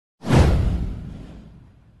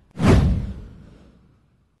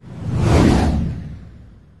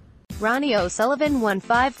Ronnie O'Sullivan won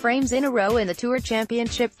 5 frames in a row in the Tour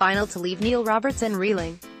Championship final to leave Neil Robertson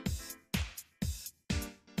reeling.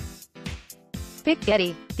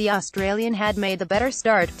 GETTY. The Australian had made the better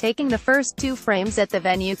start, taking the first 2 frames at the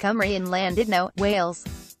Venue Cymru in Llandudno, Wales.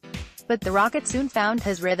 But the Rocket soon found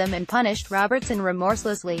his rhythm and punished Robertson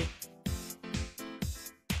remorselessly.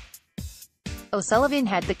 O'Sullivan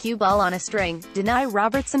had the cue ball on a string, denying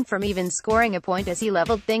Robertson from even scoring a point as he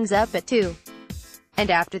leveled things up at 2. And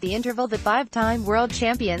after the interval the 5-time world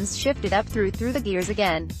champions shifted up through the gears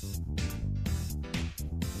again.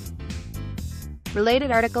 Related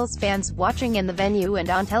articles: fans watching in the venue and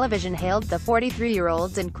on television hailed the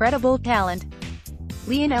 43-year-old's incredible talent.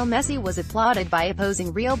 Lionel Messi was applauded by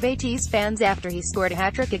opposing Real Betis fans after he scored a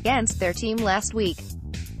hat-trick against their team last week.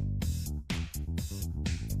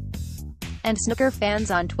 And snooker fans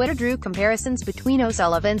on Twitter drew comparisons between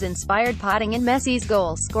O'Sullivan's inspired potting and Messi's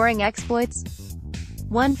goal-scoring exploits.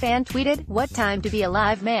 One fan tweeted, "What time to be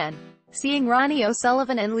alive, man. Seeing Ronnie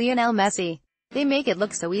O'Sullivan and Lionel Messi. They make it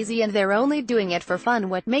look so easy and they're only doing it for fun.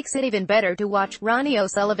 What makes it even better to watch? Ronnie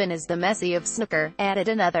O'Sullivan is the Messi of snooker," added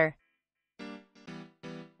another.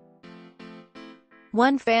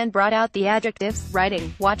 One fan brought out the adjectives,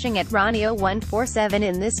 writing, "Watching at Ronnie O147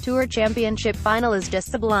 in this Tour Championship final is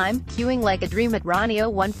just sublime, queuing like a dream at Ronnie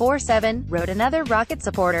O147, wrote another Rocket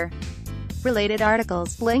supporter. Related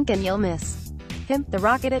articles: blink and you'll miss him, the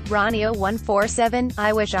Rocket at Ronnie O147,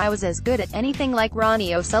 I wish I was as good at anything like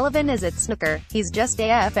Ronnie O'Sullivan is at snooker, he's just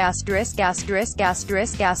AF *********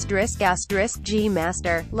 G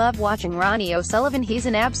master, love watching Ronnie O'Sullivan, he's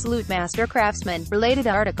an absolute master craftsman." Related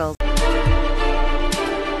articles.